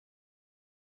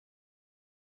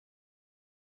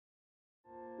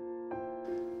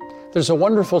There's a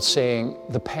wonderful saying,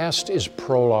 the past is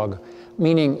prologue,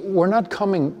 meaning we're not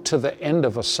coming to the end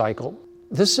of a cycle.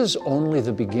 This is only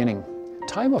the beginning.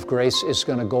 Time of Grace is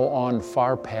going to go on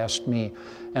far past me,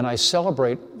 and I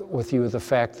celebrate with you the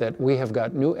fact that we have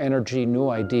got new energy, new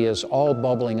ideas, all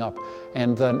bubbling up,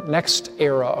 and the next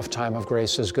era of Time of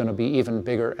Grace is going to be even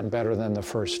bigger and better than the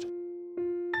first.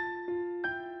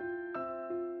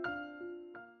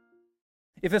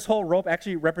 If this whole rope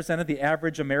actually represented the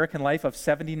average American life of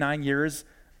 79 years,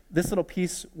 this little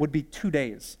piece would be 2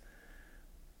 days.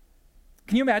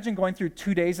 Can you imagine going through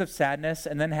 2 days of sadness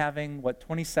and then having,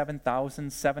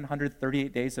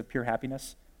 27,738 days of pure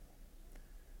happiness?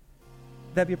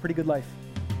 That'd be a pretty good life.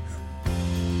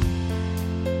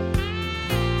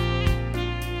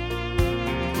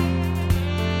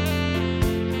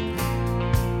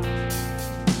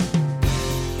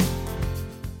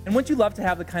 And wouldn't you love to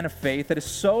have the kind of faith that is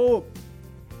so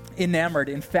enamored,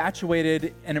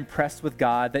 infatuated, and impressed with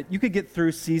God that you could get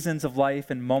through seasons of life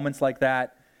and moments like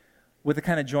that with the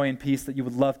kind of joy and peace that you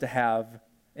would love to have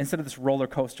instead of this roller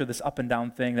coaster, this up and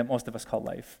down thing that most of us call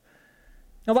life?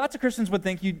 Now, lots of Christians would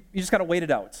think you just got to wait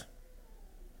it out.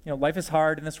 Life is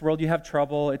hard in this world. You have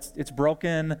trouble. It's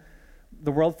broken.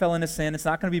 The world fell into sin. It's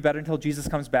not going to be better until Jesus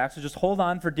comes back. So just hold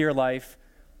on for dear life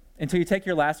until you take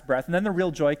your last breath, and then the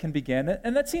real joy can begin.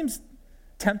 And that seems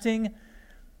tempting,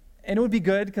 and it would be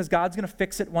good because God's going to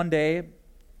fix it one day.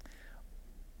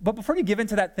 But before you give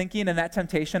into that thinking and that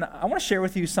temptation, I want to share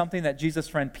with you something that Jesus'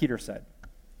 friend Peter said.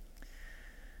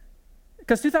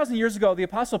 Because 2,000 years ago, the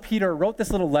Apostle Peter wrote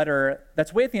this little letter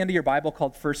that's way at the end of your Bible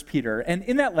called 1 Peter. And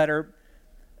in that letter,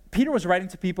 Peter was writing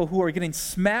to people who are getting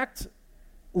smacked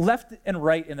left and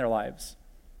right in their lives.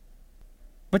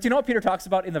 But do you know what Peter talks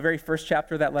about in the very first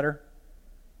chapter of that letter?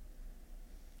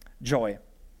 Joy.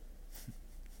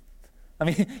 I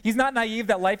mean, he's not naive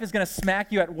that life is going to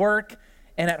smack you at work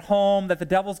and at home, that the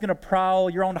devil's going to prowl,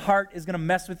 your own heart is going to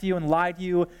mess with you and lie to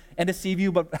you and deceive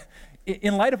you. But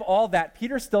in light of all that,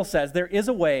 Peter still says there is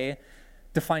a way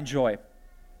to find joy.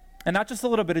 And not just a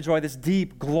little bit of joy, this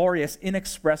deep, glorious,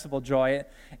 inexpressible joy.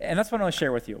 And that's what I want to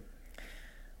share with you.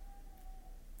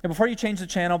 And before you change the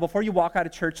channel, before you walk out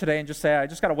of church today and just say, I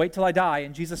just got to wait till I die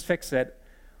and Jesus fix it,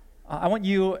 I want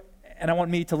you and I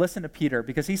want me to listen to Peter,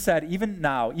 because he said, even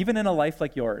now, even in a life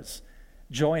like yours,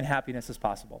 joy and happiness is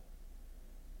possible.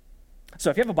 So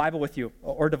if you have a Bible with you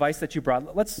or a device that you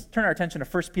brought, let's turn our attention to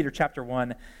 1 Peter chapter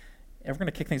 1, and we're going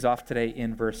to kick things off today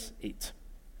in verse 8.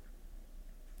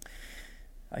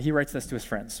 He writes this to his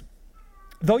friends.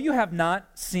 Though you have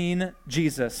not seen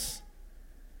Jesus,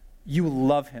 you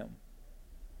love him.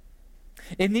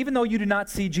 And even though you do not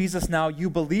see Jesus now, you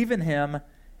believe in him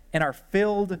and are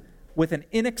filled with an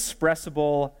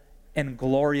inexpressible and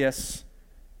glorious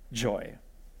joy.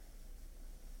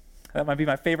 That might be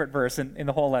my favorite verse in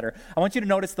the whole letter. I want you to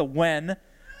notice the when,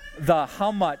 the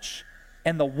how much,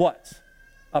 and the what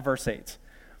of verse 8.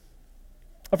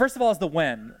 First of all is the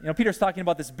when. Peter's talking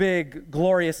about this big,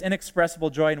 glorious,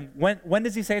 inexpressible joy. And when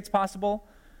does he say it's possible?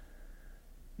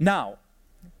 Now.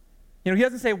 He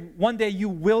doesn't say one day you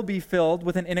will be filled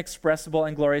with an inexpressible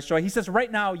and glorious joy. He says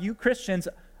right now you Christians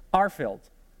are filled.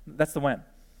 That's the when.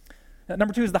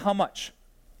 Number 2 is the how much.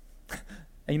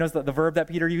 And the verb that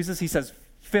Peter uses? He says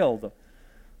filled.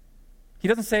 He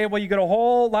doesn't say, well, you get a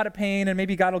whole lot of pain and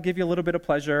maybe God will give you a little bit of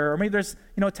pleasure, or maybe there's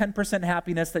 10%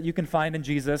 happiness that you can find in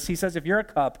Jesus. He says if you're a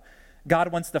cup,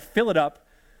 God wants to fill it up.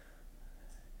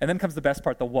 And then comes the best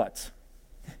part, the what.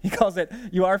 He calls it,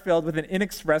 you are filled with an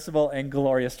inexpressible and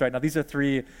glorious joy. Now, these are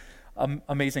 3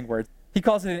 amazing words. He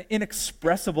calls it an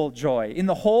inexpressible joy. In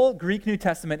the whole Greek New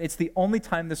Testament, it's the only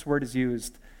time this word is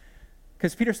used,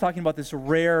 because Peter's talking about this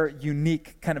rare,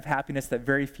 unique kind of happiness that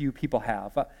very few people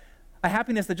have. A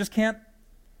happiness that just can't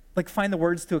find the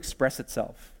words to express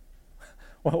itself.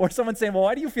 Or someone saying, well,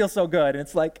 why do you feel so good? And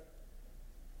it's like,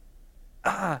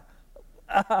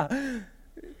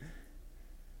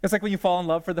 It's like when you fall in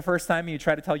love for the first time and you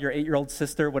try to tell your 8-year-old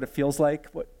sister what it feels like.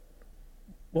 What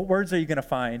words are you going to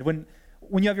find? When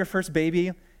you have your first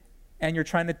baby and you're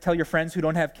trying to tell your friends who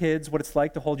don't have kids what it's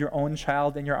like to hold your own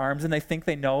child in your arms, and they think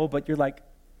they know, but you're like,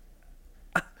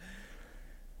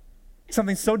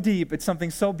 something so deep, it's something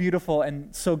so beautiful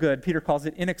and so good. Peter calls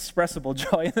it inexpressible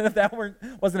joy. And if that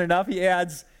wasn't enough, he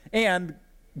adds, and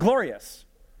glorious.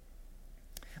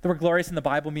 The word glorious in the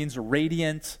Bible means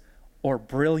radiant or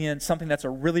brilliant, something that's a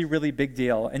really, really big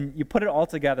deal. And you put it all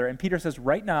together, and Peter says,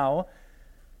 right now,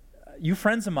 you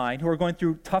friends of mine who are going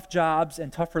through tough jobs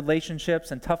and tough relationships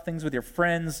and tough things with your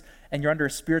friends, and you're under a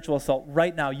spiritual assault,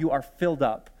 right now you are filled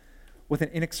up with an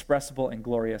inexpressible and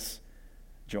glorious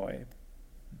joy.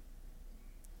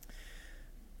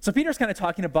 So Peter's kind of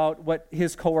talking about what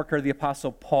his coworker, the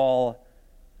Apostle Paul,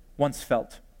 once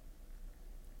felt.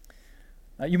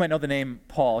 You might know the name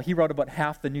Paul. He wrote about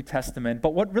half the New Testament.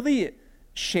 But what really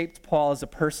shaped Paul as a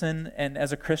person and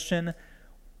as a Christian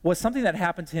was something that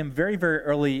happened to him very, very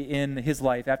early in his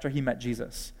life after he met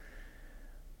Jesus.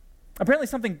 Apparently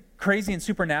something crazy and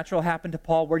supernatural happened to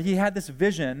Paul where he had this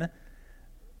vision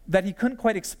that he couldn't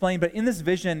quite explain, but in this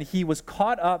vision he was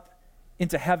caught up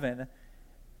into heaven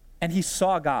and he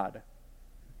saw God.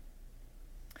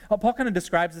 Well, Paul kind of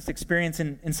describes this experience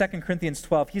in 2 Corinthians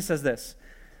 12. He says this,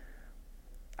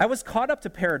 I was caught up to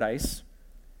paradise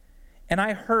and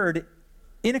I heard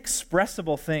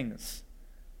inexpressible things,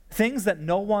 things that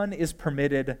no one is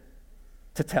permitted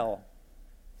to tell.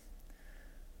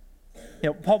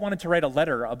 Paul wanted to write a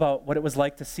letter about what it was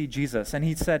like to see Jesus, and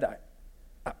he said,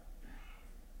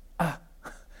 what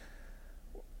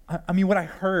I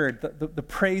heard, the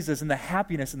praises and the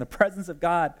happiness and the presence of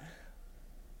God,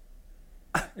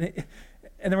 and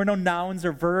there were no nouns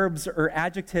or verbs or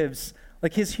adjectives.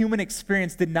 Like his human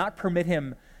experience did not permit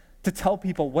him to tell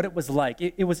people what it was like.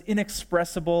 It was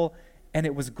inexpressible and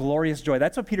it was glorious joy.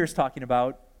 That's what Peter's talking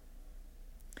about.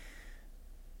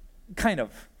 Kind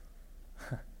of.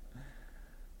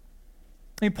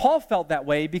 Paul felt that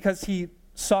way because he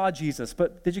saw Jesus.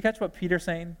 But did you catch what Peter's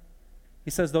saying? He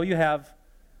says, though you have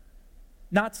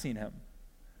not seen him.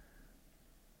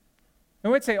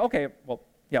 And we'd say, okay, well,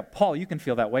 yeah, Paul, you can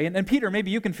feel that way. And Peter, maybe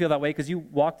you can feel that way because you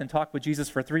walked and talked with Jesus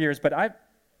for 3 years. But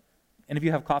any of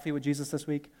you have coffee with Jesus this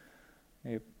week?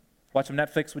 Maybe watch some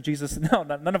Netflix with Jesus? No,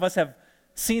 none of us have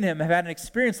seen him, have had an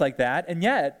experience like that. And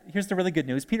yet, here's the really good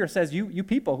news. Peter says, you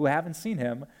people who haven't seen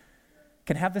him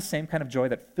can have the same kind of joy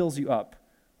that fills you up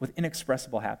with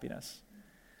inexpressible happiness.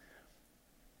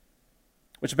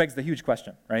 Which begs the huge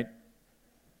question, right?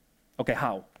 Okay,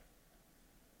 how?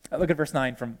 Look at verse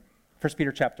 9 from 1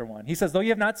 Peter chapter 1. He says, though you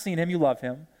have not seen him, you love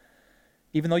him.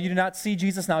 Even though you do not see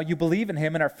Jesus now, you believe in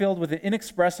him and are filled with an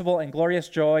inexpressible and glorious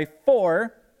joy.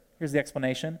 For, here's the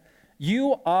explanation,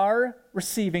 you are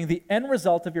receiving the end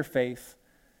result of your faith,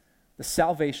 the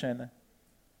salvation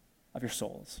of your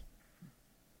souls.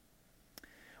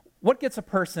 What gets a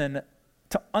person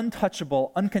to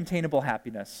untouchable, uncontainable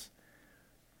happiness?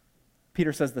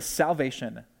 Peter says the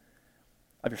salvation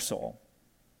of your soul.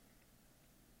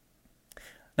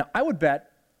 Now, I would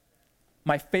bet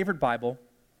my favorite Bible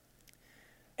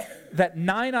that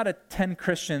 9 out of 10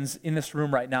 Christians in this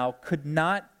room right now could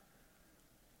not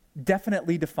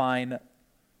definitely define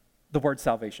the word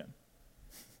salvation.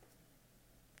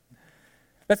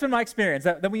 That's been my experience,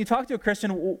 that when you talk to a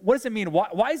Christian, what does it mean?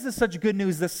 Why is this such good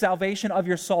news, this salvation of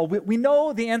your soul? We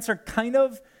know the answer kind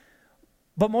of,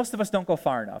 but most of us don't go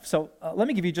far enough. So let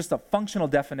me give you just a functional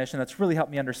definition that's really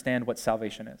helped me understand what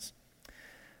salvation is.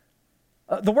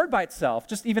 The word by itself,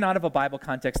 just even out of a Bible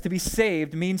context, to be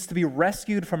saved means to be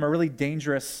rescued from a really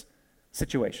dangerous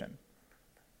situation.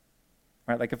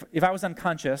 Right? Like if I was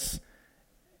unconscious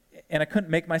and I couldn't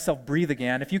make myself breathe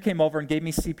again, if you came over and gave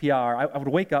me CPR, I would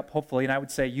wake up, hopefully, and I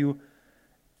would say, you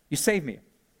saved me.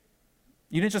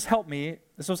 You didn't just help me.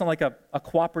 This wasn't like a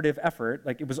cooperative effort.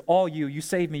 Like it was all you. You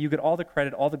saved me. You get all the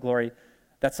credit, all the glory.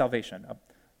 That's salvation.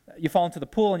 You fall into the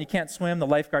pool and you can't swim. The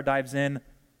lifeguard dives in.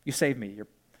 You saved me. You're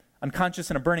unconscious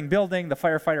in a burning building. The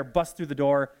firefighter busts through the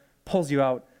door, pulls you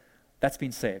out. That's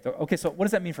being saved. Okay, so what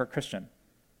does that mean for a Christian?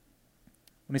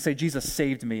 When we say Jesus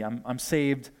saved me, I'm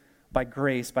saved by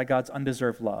grace, by God's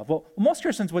undeserved love. Well, most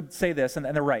Christians would say this, and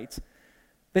they're right.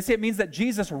 They say it means that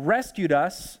Jesus rescued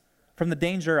us from the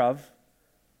danger of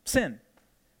sin.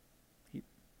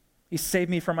 He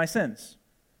saved me from my sins.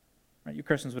 Right? You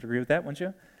Christians would agree with that, wouldn't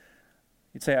you?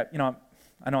 You'd say,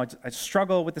 I know I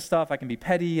struggle with this stuff. I can be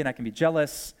petty and I can be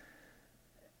jealous.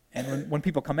 And when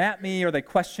people come at me or they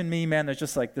question me, man, there's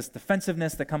just like this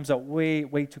defensiveness that comes out way,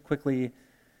 way too quickly.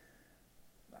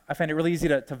 I find it really easy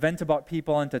to vent about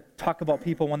people and to talk about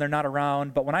people when they're not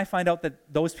around. But when I find out that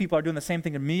those people are doing the same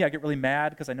thing to me, I get really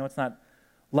mad because I know it's not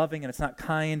loving and it's not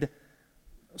kind.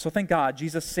 So thank God,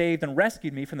 Jesus saved and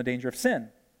rescued me from the danger of sin.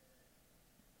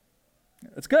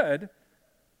 It's good.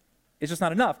 It's just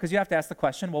not enough because you have to ask the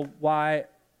question, well,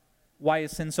 why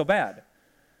is sin so bad?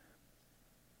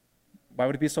 Why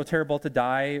would it be so terrible to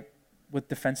die with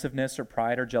defensiveness or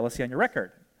pride or jealousy on your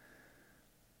record?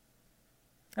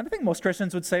 And I think most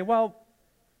Christians would say, well,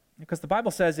 because the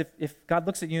Bible says if God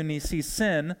looks at you and he sees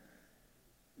sin,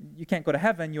 you can't go to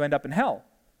heaven, you end up in hell.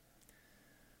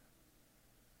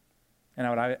 And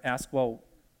I would ask, well,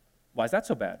 why is that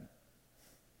so bad?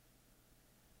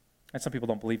 And some people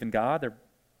don't believe in God. They're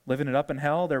living it up in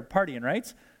hell. They're partying,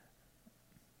 right?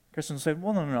 Christians say,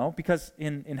 well, no, because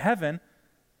in heaven,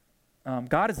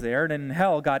 God is there, and in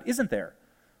hell, God isn't there.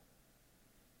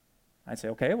 I'd say,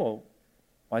 okay, well,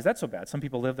 why is that so bad? Some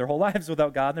people live their whole lives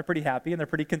without God, and they're pretty happy, and they're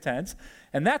pretty content.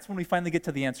 And that's when we finally get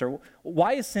to the answer.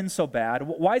 Why is sin so bad?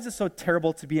 Why is it so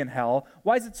terrible to be in hell?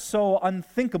 Why is it so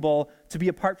unthinkable to be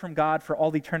apart from God for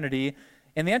all eternity?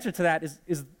 And the answer to that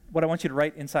is what I want you to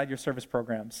write inside your service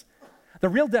programs. The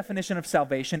real definition of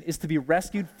salvation is to be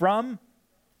rescued from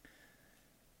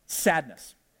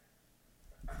sadness.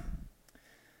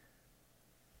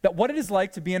 That what it is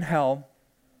like to be in hell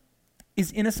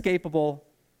is inescapable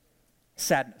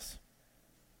sadness.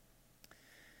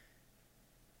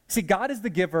 See, God is the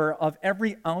giver of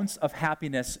every ounce of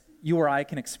happiness you or I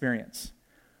can experience.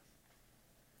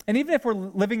 And even if we're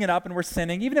living it up and we're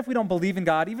sinning, even if we don't believe in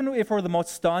God, even if we're the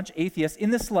most staunch atheists,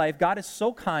 in this life, God is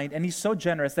so kind and he's so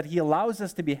generous that he allows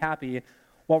us to be happy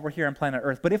while we're here on planet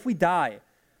Earth. But if we die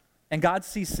and God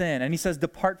sees sin and he says,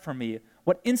 depart from me,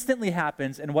 what instantly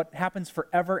happens and what happens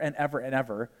forever and ever and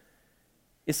ever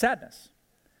is sadness.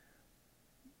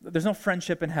 There's no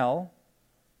friendship in hell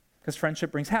because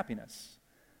friendship brings happiness.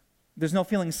 There's no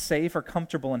feeling safe or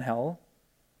comfortable in hell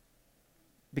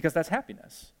because that's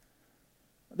happiness.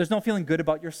 There's no feeling good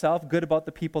about yourself, good about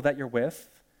the people that you're with,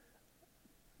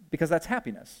 because that's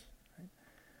happiness. Right?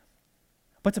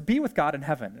 But to be with God in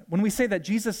heaven, when we say that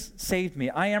Jesus saved me,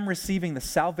 I am receiving the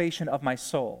salvation of my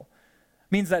soul,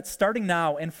 means that starting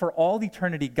now and for all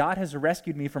eternity, God has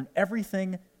rescued me from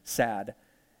everything sad,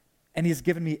 and he's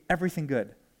given me everything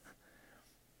good.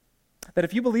 That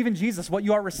if you believe in Jesus, what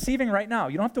you are receiving right now,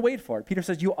 you don't have to wait for it. Peter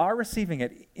says you are receiving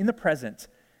it in the present,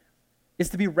 is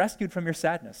to be rescued from your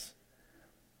sadness.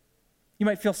 You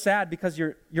might feel sad because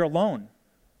you're alone.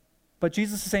 But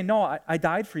Jesus is saying, no, I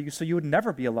died for you so you would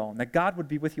never be alone, that God would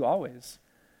be with you always.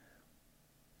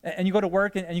 And you go to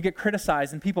work and you get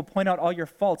criticized and people point out all your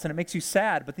faults and it makes you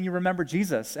sad, but then you remember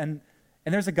Jesus. And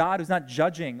there's a God who's not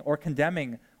judging or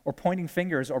condemning or pointing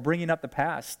fingers or bringing up the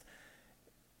past.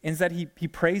 Instead, he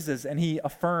praises and he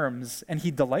affirms and he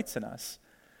delights in us.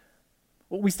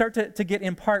 We start to get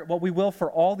in part what we will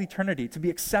for all eternity, to be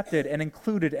accepted and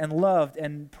included and loved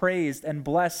and praised and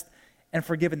blessed and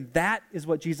forgiven. That is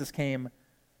what Jesus came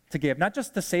to give. Not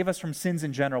just to save us from sins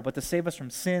in general, but to save us from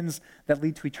sins that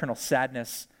lead to eternal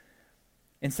sadness.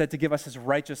 Instead, to give us his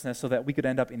righteousness so that we could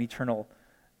end up in eternal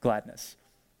gladness.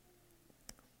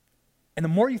 And the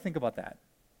more you think about that,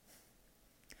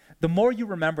 the more you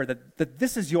remember that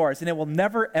this is yours and it will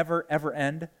never, ever, ever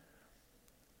end,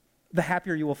 the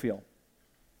happier you will feel.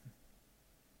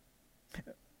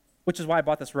 Which is why I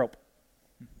bought this rope.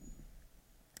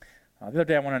 The other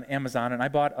day I went on Amazon and I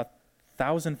bought a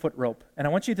 1,000-foot rope. And I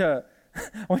want you to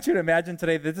imagine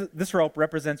today that this rope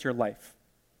represents your life.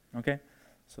 Okay?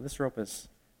 So this rope is,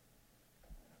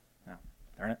 oh,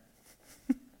 darn it.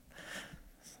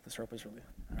 This rope is really,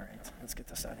 all right, let's get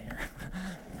this out of here.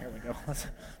 Here we go.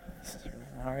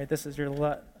 All right, this is your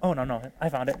life. Oh, no, I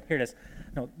found it. Here it is.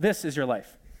 No, this is your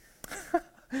life.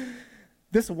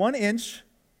 This 1 inch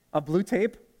of blue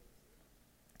tape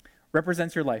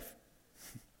represents your life.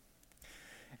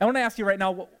 I want to ask you right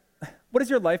now, what has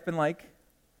your life been like?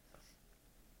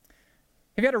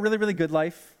 Have you had a really, really good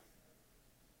life?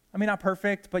 I mean, not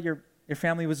perfect, but your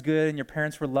family was good and your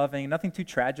parents were loving. Nothing too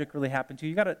tragic really happened to you.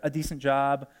 You got a decent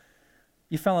job.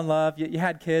 You fell in love. You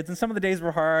had kids, and some of the days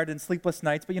were hard and sleepless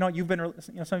nights. But some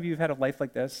of you have had a life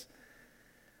like this.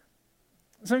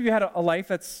 Some of you had a life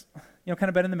that's kind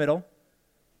of been in the middle.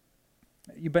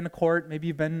 You've been to court. Maybe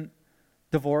you've been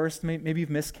divorced. Maybe you've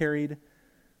miscarried.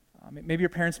 Maybe your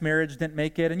parents' marriage didn't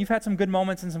make it. And you've had some good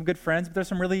moments and some good friends, but there's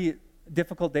some really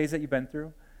difficult days that you've been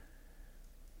through.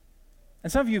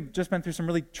 And some of you have just been through some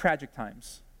really tragic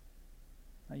times.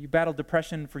 You battled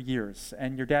depression for years,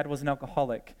 and your dad was an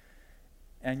alcoholic,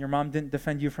 and your mom didn't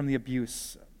defend you from the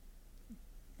abuse.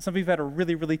 Some of you have had a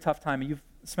really, really tough time, and you've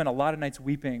spent a lot of nights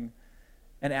weeping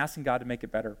and asking God to make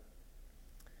it better.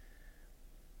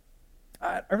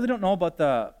 I really don't know about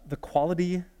the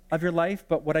quality of your life,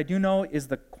 but what I do know is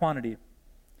the quantity.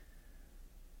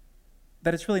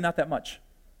 That it's really not that much.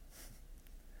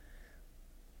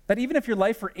 That even if your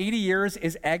life for 80 years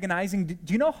is agonizing,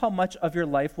 do you know how much of your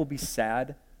life will be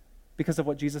sad because of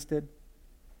what Jesus did?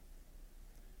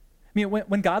 I mean,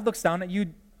 when God looks down at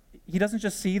you, he doesn't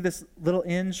just see this little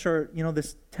inch or,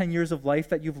 this 10 years of life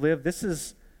that you've lived. This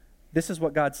is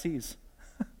what God sees.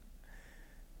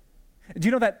 Do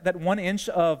you know that 1 inch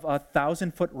of a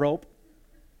 1,000-foot rope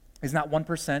is not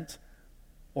 1%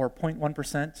 or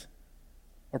 0.1%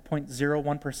 or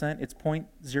 0.01%? It's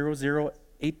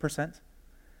 0.008%.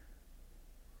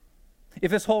 If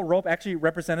this whole rope actually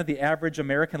represented the average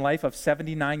American life of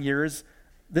 79 years,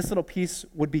 this little piece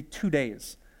would be 2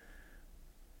 days.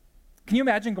 Can you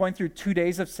imagine going through 2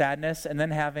 days of sadness and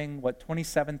then having,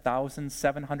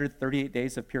 27,738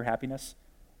 days of pure happiness?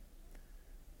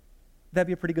 That'd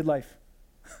be a pretty good life.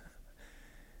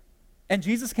 And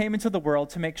Jesus came into the world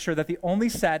to make sure that the only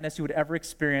sadness you would ever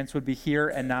experience would be here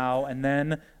and now, and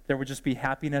then there would just be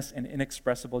happiness and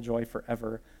inexpressible joy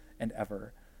forever and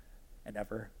ever and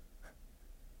ever.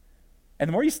 And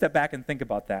the more you step back and think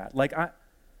about that, like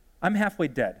I'm halfway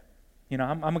dead. You know,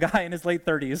 I'm a guy in his late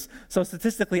 30s, so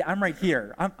statistically, I'm right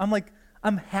here.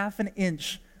 I'm half an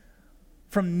inch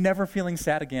from never feeling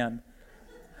sad again.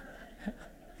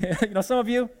 You know, some of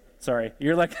you, sorry,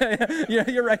 you're like,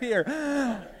 you're right here.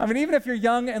 I mean, even if you're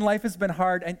young and life has been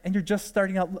hard and you're just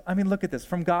starting out, I mean, look at this.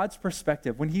 From God's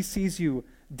perspective, when he sees you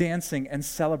dancing and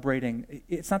celebrating,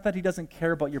 it's not that he doesn't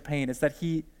care about your pain, it's that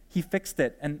he fixed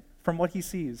it. And from what he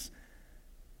sees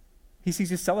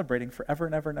you celebrating forever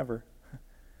and ever and ever.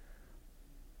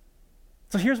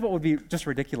 So here's what would be just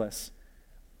ridiculous.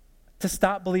 To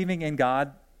stop believing in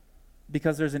God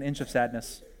because there's an inch of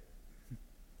sadness.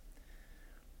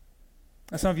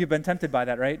 Some of you have been tempted by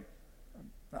that, right?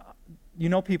 You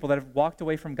know people that have walked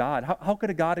away from God. How could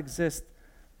a God exist?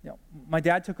 You know, my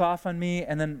dad took off on me,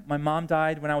 and then my mom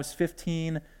died when I was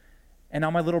 15, and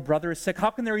now my little brother is sick. How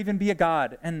can there even be a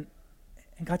God? And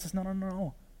God says,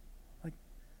 no. Like,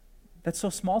 that's so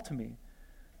small to me.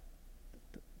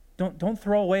 Don't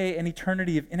throw away an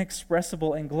eternity of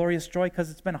inexpressible and glorious joy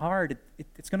because it's been hard.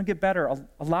 It's going to get better,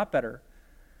 a lot better.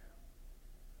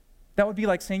 That would be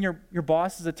like saying your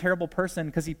boss is a terrible person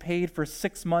because he paid for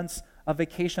 6 months of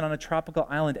vacation on a tropical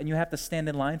island and you have to stand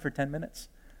in line for 10 minutes.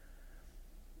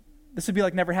 This would be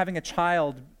like never having a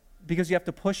child because you have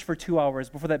to push for 2 hours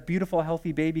before that beautiful,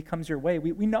 healthy baby comes your way.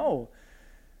 We know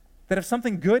that if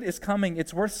something good is coming,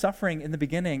 it's worth suffering in the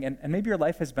beginning. And maybe your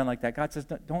life has been like that. God says,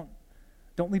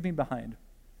 don't leave me behind.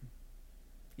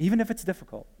 Even if it's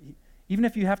difficult, even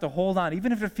if you have to hold on,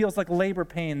 even if it feels like labor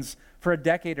pains for a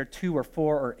decade or 2 or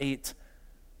 4 or 8,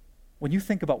 when you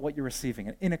think about what you're receiving,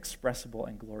 an inexpressible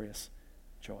and glorious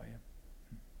joy.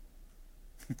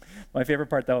 My favorite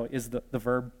part, though, is the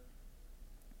verb.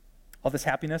 All this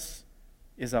happiness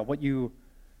is what you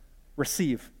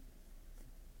receive.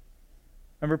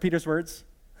 Remember Peter's words?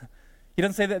 He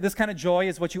doesn't say that this kind of joy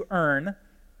is what you earn.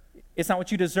 It's not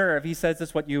what you deserve. He says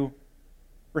it's what you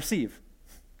receive.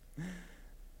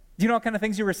 Do you know what kind of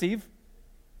things you receive?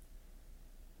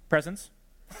 Presents.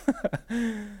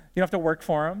 You don't have to work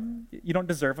for them. You don't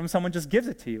deserve them. Someone just gives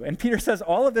it to you. And Peter says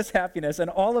all of this happiness and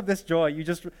all of this joy, you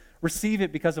just receive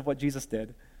it because of what Jesus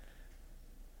did.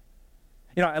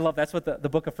 You know, I love that's what the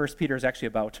book of 1 Peter is actually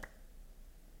about.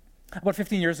 About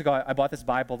 15 years ago, I bought this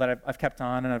Bible that I've kept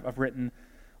on and I've written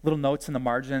little notes in the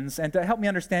margins. And to help me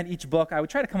understand each book, I would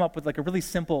try to come up with like a really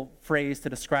simple phrase to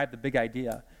describe the big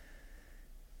idea.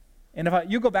 And if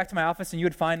you go back to my office and you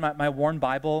would find my worn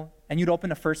Bible and you'd open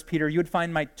to 1 Peter, you would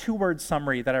find my 2-word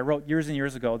summary that I wrote years and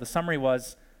years ago. The summary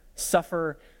was,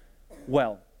 suffer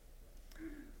well.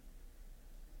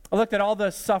 I looked at all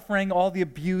the suffering, all the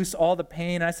abuse, all the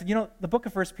pain, and I said, you know, the book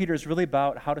of 1 Peter is really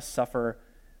about how to suffer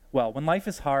well. When life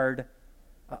is hard,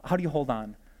 how do you hold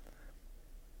on?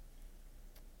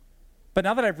 But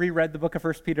now that I've reread the book of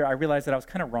 1 Peter, I realized that I was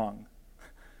kind of wrong.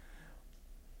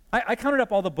 I counted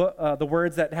up all the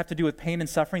words that have to do with pain and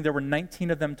suffering. There were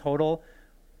 19 of them total.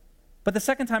 But the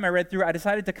second time I read through, I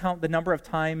decided to count the number of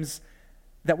times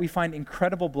that we find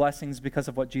incredible blessings because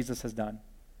of what Jesus has done.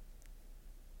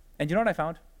 And you know what I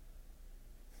found?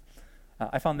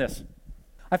 I found this.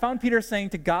 I found Peter saying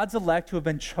to God's elect who have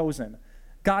been chosen,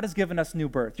 God has given us new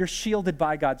birth. You're shielded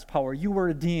by God's power. You were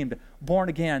redeemed, born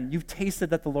again. You've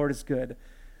tasted that the Lord is good.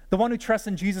 The one who trusts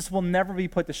in Jesus will never be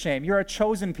put to shame. You're a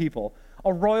chosen people,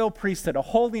 a royal priesthood, a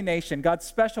holy nation, God's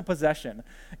special possession.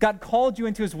 God called you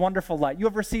into his wonderful light. You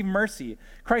have received mercy.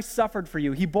 Christ suffered for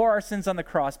you. He bore our sins on the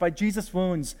cross. By Jesus'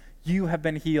 wounds, you have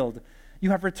been healed.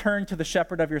 You have returned to the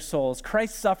shepherd of your souls.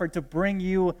 Christ suffered to bring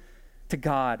you to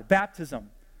God. Baptism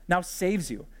now saves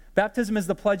you. Baptism is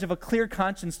the pledge of a clear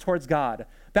conscience towards God.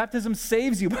 Baptism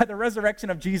saves you by the resurrection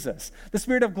of Jesus. The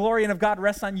Spirit of glory and of God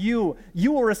rests on you.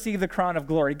 You will receive the crown of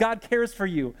glory. God cares for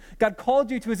you. God called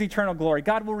you to his eternal glory.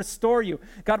 God will restore you.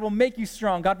 God will make you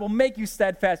strong. God will make you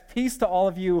steadfast. Peace to all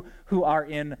of you who are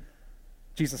in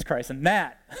Jesus Christ. And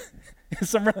that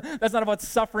is that's not about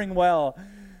suffering well.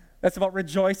 That's about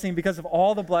rejoicing because of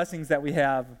all the blessings that we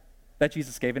have that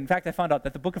Jesus gave. In fact, I found out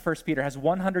that the book of 1 Peter has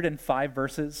 105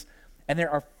 verses, and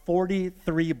there are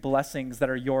 43 blessings that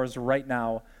are yours right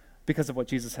now because of what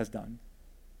Jesus has done.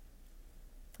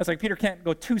 It's like Peter can't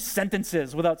go 2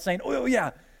 sentences without saying, oh yeah.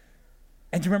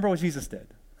 And do you remember what Jesus did?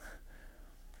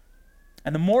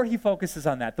 And the more he focuses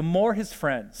on that, the more his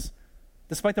friends,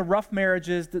 despite the rough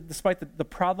marriages, despite the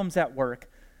problems at work,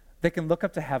 they can look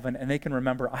up to heaven and they can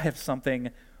remember, I have something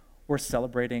worth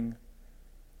celebrating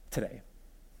today.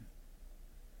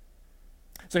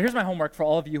 So here's my homework for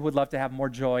all of you who would love to have more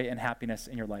joy and happiness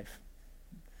in your life.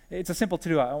 It's a simple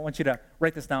to-do. I want you to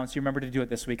write this down so you remember to do it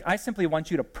this week. I simply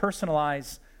want you to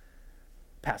personalize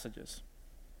passages.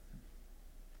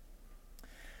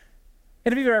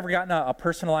 Any of you have ever gotten a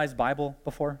personalized Bible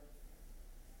before?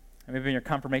 Maybe on your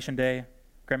confirmation day,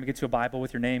 grandma gets you a Bible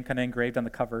with your name kind of engraved on the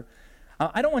cover.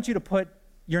 I don't want you to put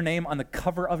your name on the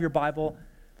cover of your Bible.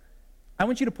 I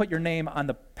want you to put your name on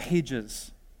the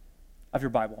pages of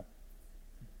your Bible.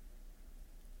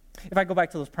 If I go back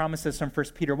to those promises from 1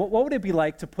 Peter, what would it be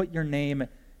like to put your name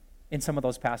in some of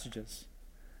those passages?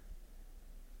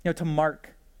 To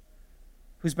Mark,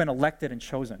 who's been elected and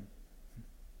chosen.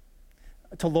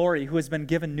 To Lori, who has been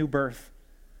given new birth.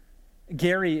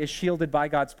 Gary is shielded by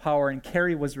God's power, and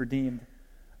Carrie was redeemed.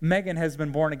 Megan has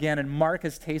been born again, and Mark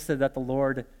has tasted that the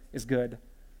Lord is good.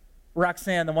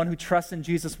 Roxanne, the one who trusts in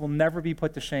Jesus, will never be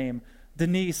put to shame.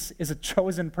 Denise is a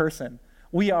chosen person.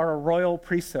 We are a royal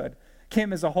priesthood.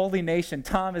 Kim is a holy nation.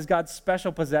 Tom is God's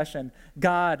special possession.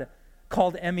 God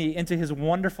called Emmy into his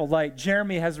wonderful light.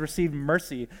 Jeremy has received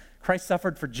mercy. Christ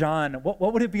suffered for John. What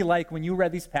would it be like when you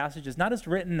read these passages? Not as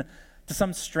written to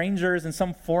some strangers in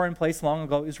some foreign place long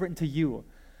ago. It was written to you.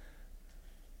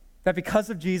 That because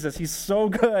of Jesus, he's so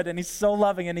good and he's so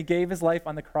loving and he gave his life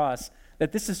on the cross,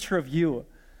 that this is true of you.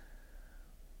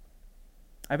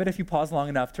 I bet if you pause long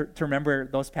enough to remember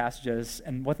those passages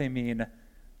and what they mean,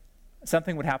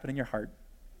 something would happen in your heart,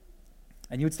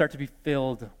 and you would start to be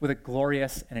filled with a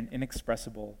glorious and an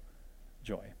inexpressible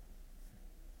joy.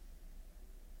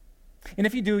 And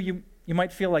if you do, you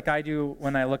might feel like I do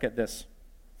when I look at this.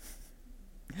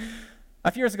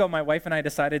 A few years ago, my wife and I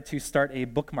decided to start a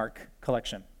bookmark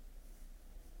collection.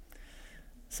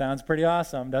 Sounds pretty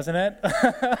awesome, doesn't it?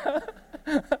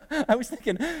 I was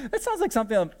thinking, that sounds like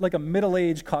something like a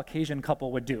middle-aged Caucasian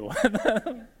couple would do.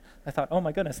 I thought, oh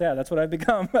my goodness, yeah, that's what I've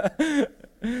become.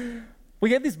 We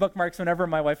get these bookmarks whenever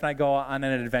my wife and I go on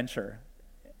an adventure.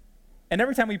 And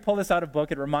every time we pull this out of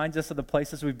book, it reminds us of the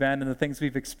places we've been and the things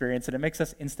we've experienced, and it makes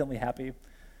us instantly happy.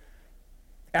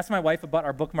 Ask my wife about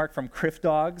our bookmark from Criff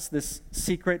Dogs, this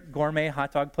secret gourmet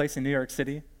hot dog place in New York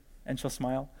City, and she'll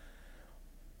smile.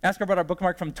 Ask her about our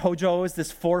bookmark from Tojo's,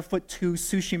 this 4'2"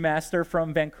 sushi master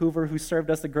from Vancouver who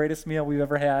served us the greatest meal we've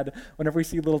ever had. Whenever we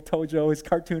see little Tojo, his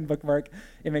cartoon bookmark,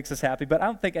 it makes us happy. But I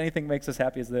don't think anything makes us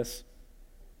happy as this.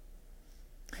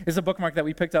 It's a bookmark that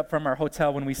we picked up from our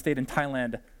hotel when we stayed in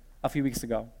Thailand a few weeks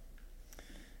ago.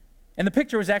 And the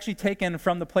picture was actually taken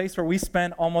from the place where we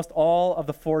spent almost all of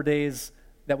the 4 days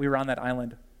that we were on that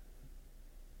island.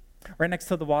 Right next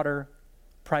to the water,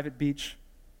 private beach,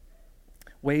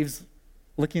 waves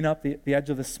licking up the edge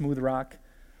of the smooth rock.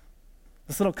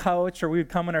 This little couch, or we would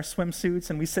come in our swimsuits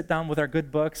and we sit down with our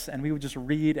good books and we would just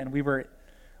read, and we're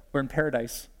in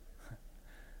paradise.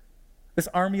 This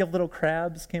army of little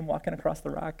crabs came walking across the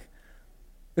rock.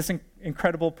 This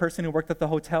incredible person who worked at the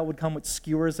hotel would come with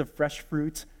skewers of fresh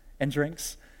fruit and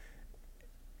drinks.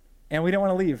 And we didn't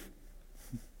want to leave.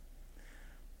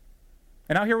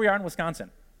 And now here we are in Wisconsin.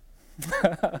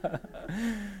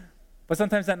 But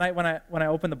sometimes at night when I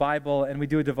open the Bible and we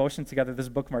do a devotion together, there's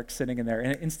bookmarks sitting in there,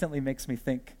 and it instantly makes me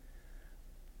think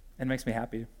and makes me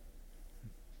happy.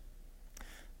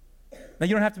 Now,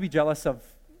 you don't have to be jealous of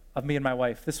me and my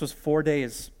wife. This was 4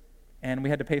 days, and we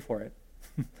had to pay for it.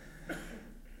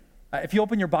 If you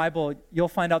open your Bible, you'll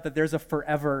find out that there's a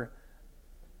forever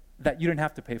that you didn't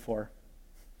have to pay for.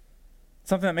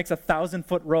 Something that makes a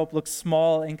 1,000-foot rope look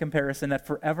small in comparison, that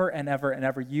forever and ever and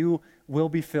ever you will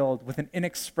be filled with an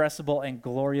inexpressible and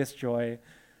glorious joy.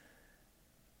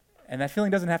 And that feeling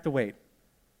doesn't have to wait.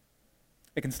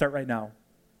 It can start right now.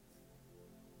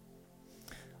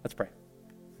 Let's pray.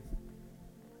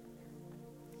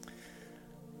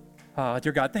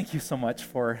 Dear God, thank you so much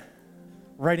for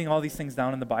writing all these things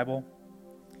down in the Bible.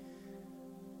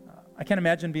 I can't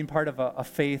imagine being part of a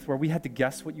faith where we had to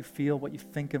guess what you feel, what you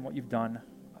think, and what you've done.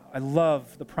 I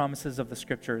love the promises of the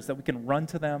scriptures, that we can run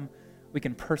to them, we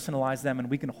can personalize them, and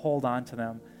we can hold on to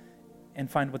them and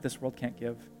find what this world can't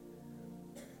give.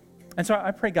 And so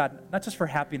I pray, God, not just for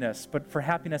happiness, but for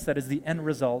happiness that is the end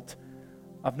result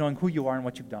of knowing who you are and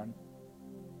what you've done.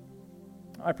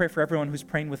 I pray for everyone who's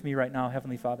praying with me right now,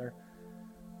 Heavenly Father.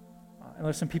 And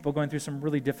there's some people going through some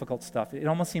really difficult stuff. It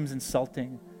almost seems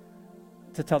insulting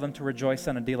to tell them to rejoice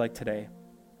on a day like today.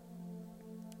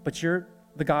 But you're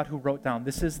the God who wrote down,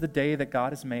 this is the day that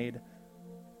God has made.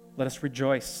 Let us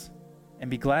rejoice and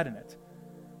be glad in it.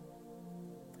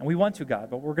 And we want to, God,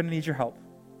 but we're going to need your help.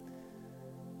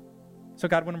 So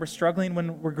God, when we're struggling,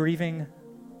 when we're grieving,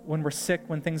 when we're sick,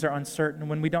 when things are uncertain,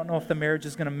 when we don't know if the marriage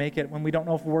is going to make it, when we don't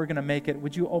know if we're going to make it,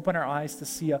 would you open our eyes to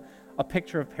see a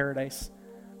picture of paradise?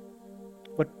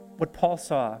 What Paul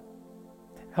saw.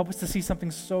 Help us to see something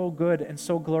so good and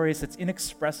so glorious, it's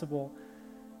inexpressible,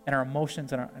 and our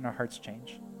emotions and our hearts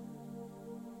change.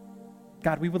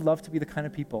 God, we would love to be the kind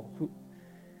of people who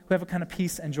have a kind of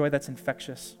peace and joy that's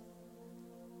infectious.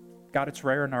 God, it's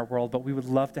rare in our world, but we would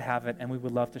love to have it, and we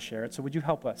would love to share it. So would you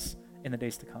help us in the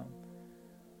days to come?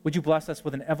 Would you bless us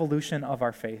with an evolution of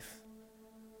our faith?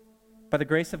 By the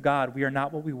grace of God, we are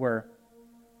not what we were,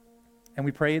 and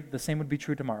we pray the same would be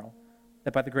true tomorrow,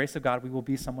 that by the grace of God, we will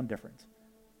be someone different.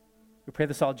 We pray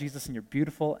this all, Jesus, in your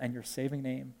beautiful and your saving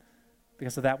name.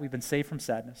 Because of that, we've been saved from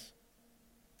sadness.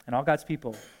 And all God's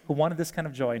people who wanted this kind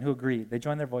of joy and who agreed, they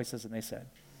joined their voices and they said,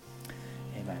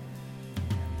 amen.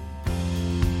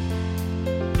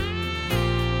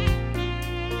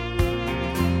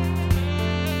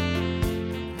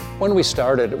 When we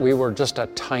started, we were just a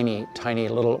tiny, tiny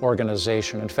little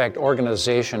organization. In fact,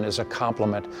 organization is a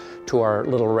compliment to our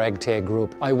little ragtag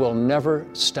group. I will never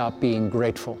stop being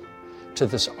grateful to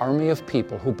this army of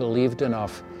people who believed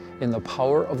enough in the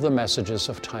power of the messages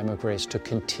of Time of Grace to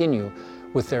continue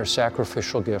with their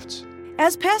sacrificial gifts.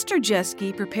 As Pastor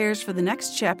Jeske prepares for the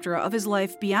next chapter of his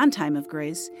life beyond Time of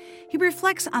Grace, he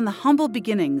reflects on the humble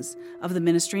beginnings of the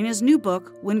ministry in his new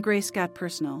book, When Grace Got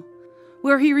Personal,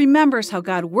 where he remembers how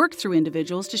God worked through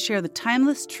individuals to share the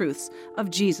timeless truths of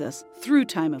Jesus through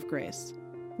Time of Grace.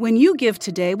 When you give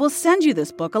today, we'll send you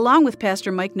this book along with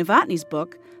Pastor Mike Novotny's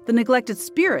book, The Neglected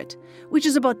Spirit, which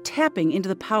is about tapping into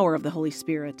the power of the Holy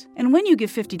Spirit. And when you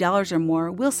give $50 or more,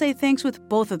 we'll say thanks with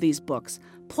both of these books,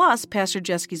 plus Pastor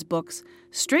Jeske's books,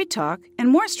 Straight Talk and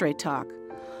More Straight Talk.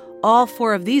 All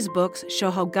 4 of these books show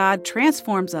how God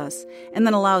transforms us and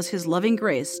then allows His loving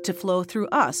grace to flow through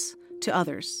us to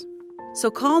others. So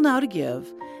call now to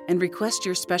give and request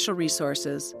your special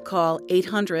resources. Call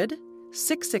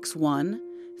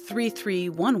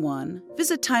 800-661-3311,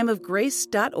 visit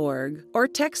timeofgrace.org, or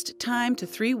text TIME to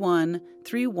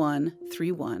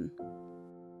 313131.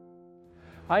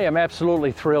 I am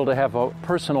absolutely thrilled to have a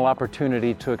personal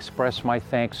opportunity to express my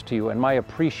thanks to you and my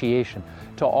appreciation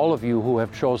to all of you who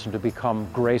have chosen to become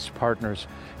Grace Partners.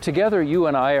 Together, you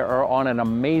and I are on an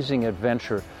amazing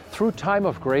adventure through Time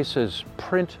of Grace's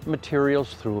print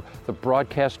materials, through the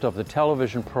broadcast of the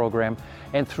television program,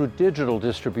 and through digital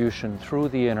distribution through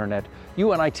the internet.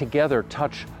 You and I together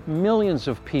touch millions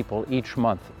of people each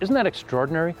month. Isn't that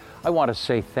extraordinary? I want to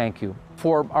say thank you.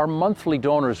 For our monthly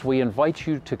donors, we invite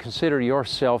you to consider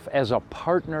yourself as a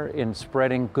partner in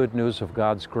spreading good news of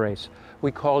God's grace.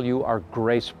 We call you our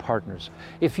Grace Partners.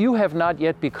 If you have not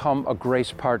yet become a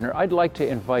Grace Partner, I'd like to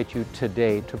invite you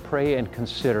today to pray and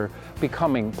consider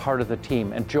becoming part of the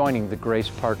team and joining the Grace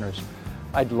Partners.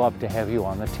 I'd love to have you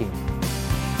on the team.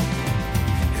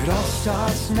 It all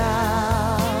starts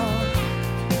now.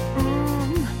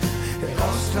 It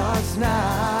all starts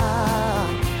now.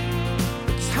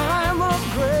 The time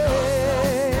of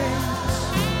grace.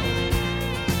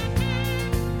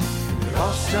 It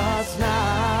all starts now.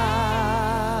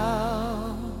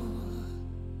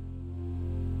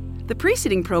 The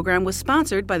preceding program was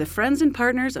sponsored by the Friends and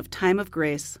Partners of Time of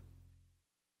Grace.